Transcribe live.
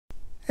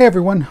Hey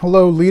everyone,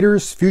 hello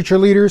leaders, future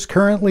leaders,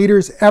 current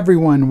leaders,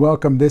 everyone,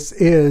 welcome. This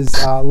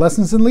is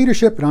Lessons in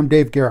Leadership, and I'm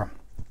Dave Guerra.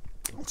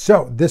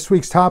 So this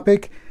week's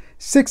topic,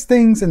 6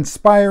 things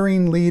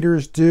inspiring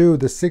leaders do.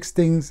 The 6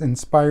 things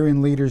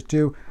inspiring leaders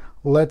do.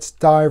 Let's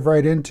dive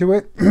right into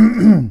it.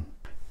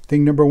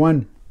 Thing number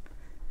 1,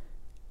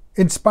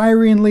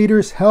 inspiring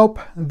leaders help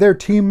their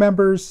team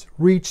members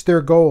reach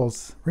their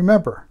goals.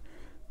 Remember,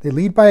 they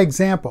lead by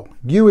example.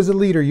 You as a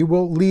leader, you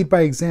will lead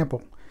by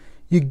example.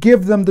 You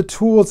give them the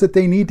tools that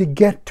they need to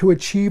get to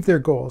achieve their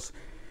goals.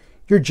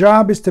 Your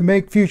job is to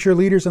make future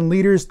leaders and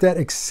leaders that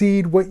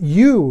exceed what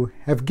you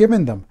have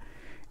given them.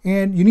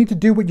 And you need to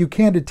do what you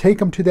can to take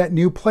them to that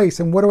new place.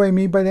 And what do I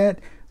mean by that?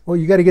 Well,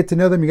 you got to get to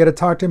know them. You got to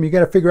talk to them. You got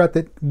to figure out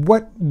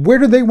where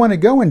do they want to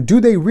go, and do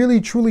they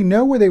really truly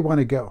know where they want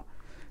to go?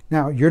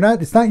 Now,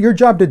 it's not your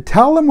job to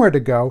tell them where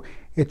to go.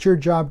 It's your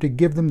job to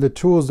give them the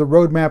tools, the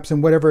roadmaps,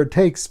 and whatever it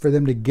takes for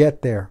them to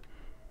get there.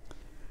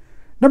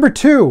 Number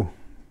 2.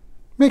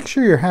 Make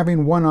sure you're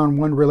having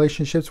one-on-one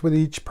relationships with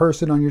each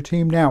person on your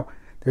team. Now,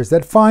 there's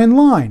that fine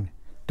line.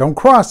 Don't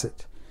cross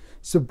it.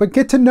 But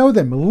get to know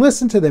them,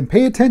 listen to them,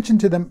 pay attention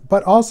to them,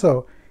 but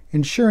also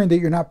ensuring that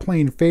you're not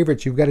playing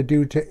favorites. You've got to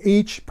do to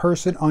each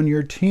person on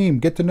your team.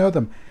 Get to know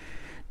them.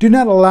 Do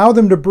not allow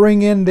them to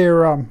bring in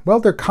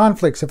their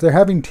conflicts. If they're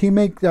having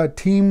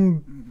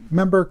team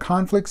member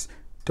conflicts,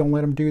 don't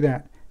let them do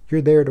that.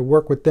 You're there to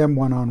work with them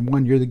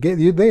one-on-one. You're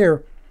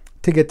there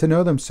to get to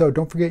know them. So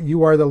don't forget,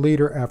 you are the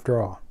leader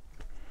after all.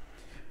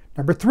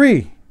 Number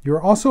 3,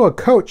 you're also a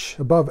coach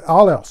above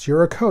all else.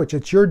 You're a coach.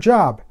 It's your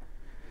job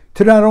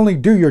to not only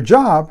do your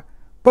job,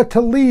 but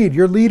to lead.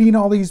 You're leading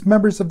all these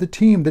members of the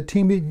team that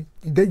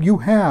you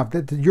have,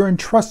 that you're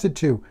entrusted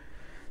to.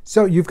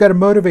 So you've got to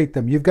motivate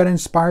them. You've got to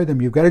inspire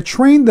them. You've got to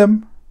train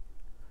them.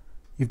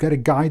 You've got to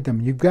guide them.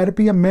 You've got to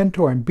be a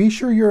mentor, and be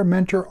sure you're a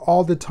mentor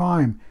all the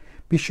time.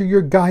 Be sure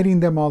you're guiding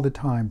them all the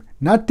time.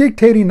 Not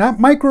dictating, not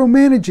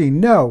micromanaging.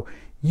 No,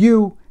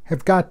 you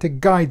have got to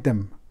guide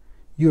them.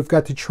 You've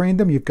got to train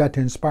them, you've got to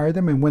inspire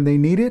them, and when they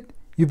need it,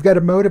 you've got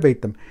to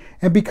motivate them.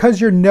 And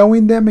because you're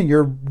knowing them and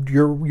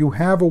you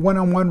have a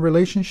one-on-one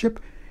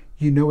relationship,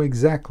 you know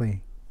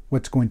exactly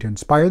what's going to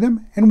inspire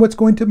them and what's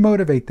going to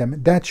motivate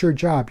them. That's your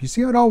job. You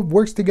see how it all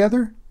works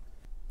together?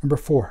 Number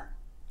 4,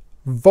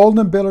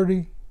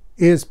 vulnerability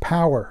is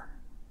power.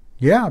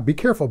 Yeah, be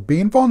careful.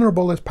 Being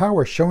vulnerable is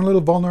power. Showing a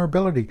little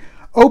vulnerability.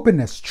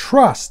 Openness,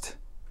 trust.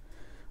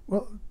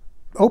 Well,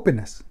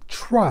 openness,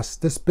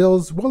 trust. It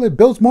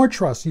builds more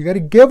trust. You got to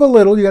give a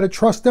little. You got to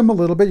trust them a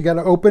little bit. You got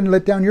to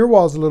let down your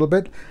walls a little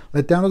bit,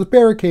 let down those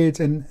barricades,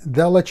 and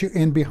they'll let you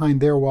in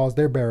behind their walls,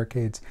 their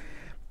barricades.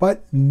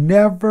 But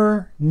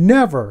never,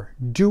 never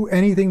do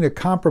anything to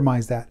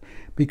compromise that,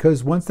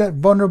 because once that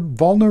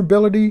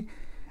vulnerability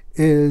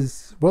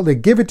is, they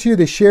give it to you,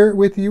 they share it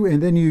with you,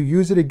 and then you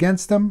use it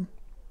against them,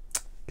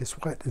 guess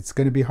what? It's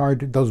going to be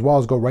hard. Those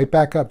walls go right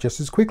back up just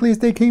as quickly as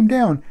they came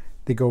down.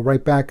 They go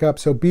right back up.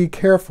 So be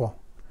careful.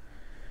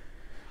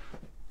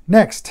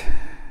 Next,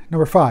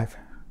 number 5,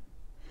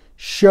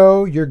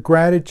 show your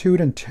gratitude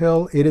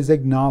until it is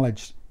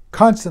acknowledged.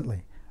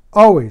 Constantly,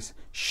 always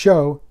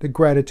show the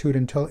gratitude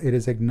until it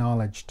is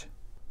acknowledged.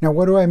 Now,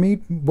 what do I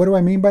mean? What do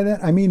I mean by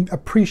that? I mean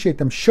appreciate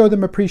them. Show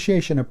them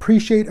appreciation.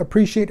 Appreciate.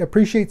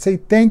 Say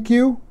thank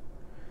you.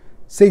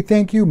 Say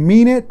thank you.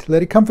 Mean it.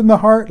 Let it come from the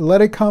heart.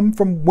 Let it come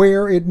from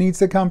where it needs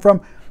to come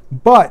from.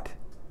 But,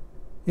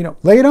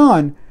 lay it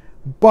on.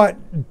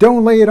 But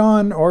don't lay it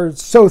on or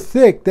so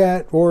thick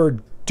or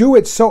do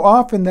it so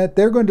often that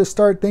they're going to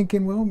start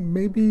thinking, well,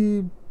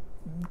 maybe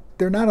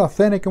they're not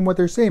authentic in what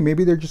they're saying.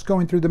 Maybe they're just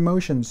going through the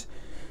motions.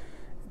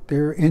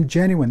 They're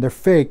ingenuine. They're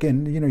fake.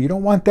 And, you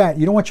don't want that.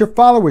 You don't want your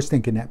followers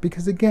thinking that,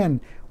 because,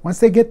 again, once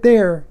they get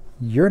there,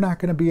 you're not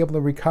going to be able to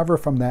recover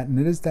from that. And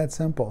it is that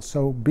simple.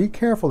 So be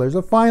careful. There's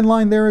a fine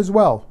line there as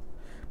well.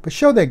 But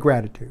show that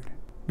gratitude.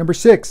 Number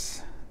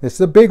 6, this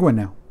is a big one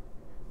now.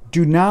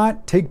 Do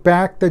not take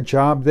back the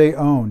job they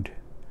owned.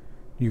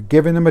 You've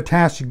given them a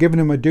task, you've given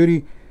them a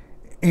duty,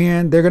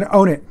 and they're going to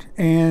own it.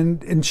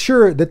 And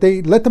ensure that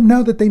let them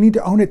know that they need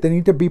to own it. They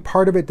need to be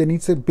part of it. They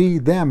need to be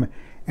them.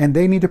 And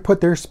they need to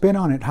put their spin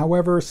on it.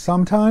 However,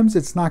 sometimes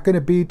it's not going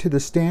to be to the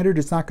standard.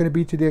 It's not going to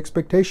be to the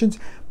expectations.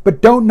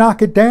 But don't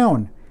knock it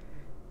down.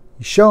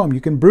 You show them.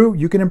 You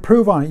can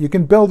improve on it. You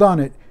can build on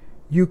it.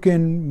 You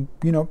can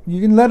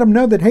let them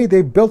know that, hey,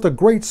 they've built a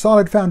great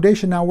solid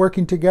foundation now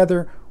working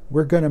together.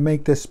 We're going to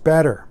make this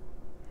better.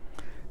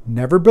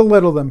 Never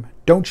belittle them.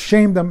 Don't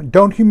shame them.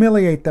 Don't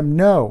humiliate them.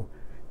 No.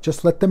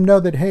 Just let them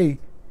know that, hey,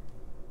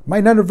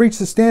 might not have reached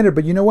the standard,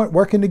 but you know what?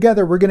 Working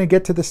together, we're going to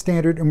get to the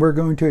standard, and we're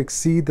going to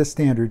exceed the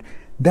standard.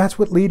 That's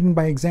what leading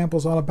by example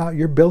is all about.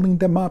 You're building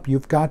them up.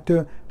 You've got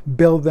to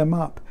build them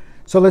up.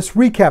 So let's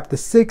recap the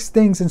 6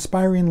 things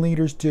inspiring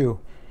leaders do.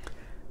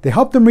 They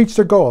help them reach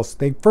their goals.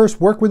 They first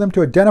work with them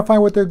to identify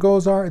what their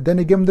goals are, then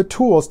they give them the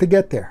tools to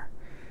get there.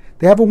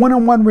 They have a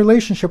one-on-one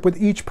relationship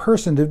with each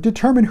person to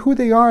determine who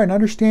they are and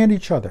understand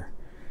each other.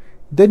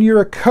 Then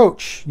you're a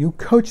coach. You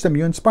coach them,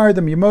 you inspire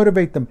them, you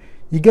motivate them,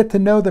 you get to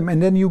know them,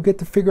 and then you get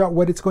to figure out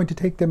what it's going to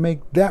take to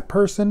make that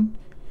person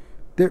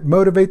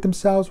motivate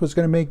themselves, what's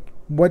going to make,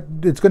 what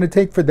it's going to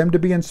take for them to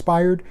be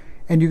inspired,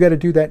 and you got to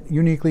do that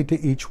uniquely to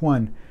each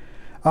one.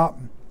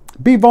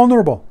 Be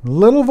vulnerable.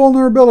 Little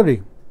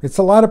vulnerability. It's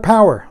a lot of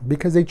power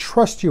because they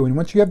trust you, and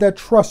once you have that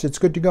trust, it's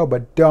good to go,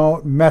 but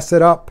don't mess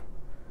it up.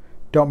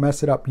 Don't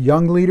mess it up.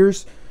 Young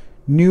leaders,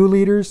 new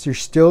leaders, you're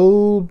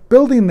still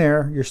building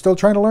there. You're still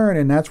trying to learn,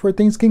 and that's where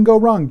things can go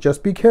wrong.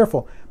 Just be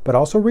careful, but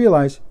also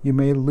realize you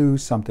may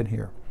lose something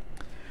here.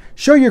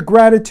 Show your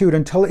gratitude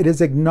until it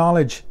is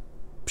acknowledged.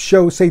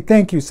 Say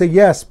thank you, say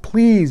yes,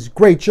 please,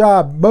 great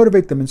job,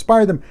 motivate them,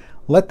 inspire them.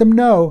 Let them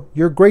know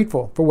you're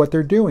grateful for what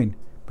they're doing,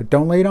 but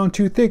don't lay it on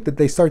too thick that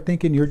they start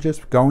thinking you're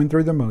just going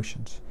through the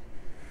motions.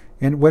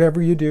 And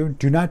whatever you do,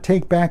 do not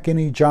take back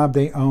any job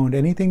they owned,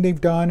 anything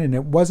they've done, and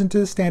it wasn't to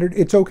the standard.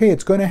 It's okay,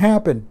 it's going to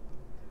happen,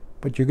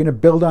 but you're going to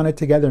build on it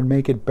together and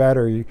make it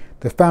better.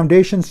 The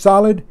foundation's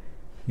solid,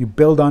 you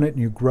build on it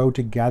and you grow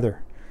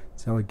together.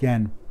 So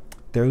again,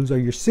 those are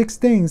your 6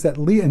 things that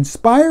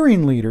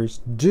inspiring leaders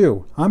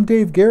do. I'm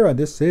Dave Guerra.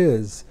 This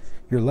is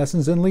your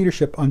Lessons in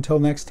Leadership. Until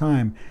next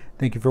time,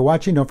 thank you for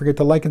watching. Don't forget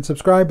to like and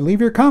subscribe.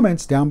 Leave your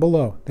comments down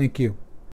below. Thank you.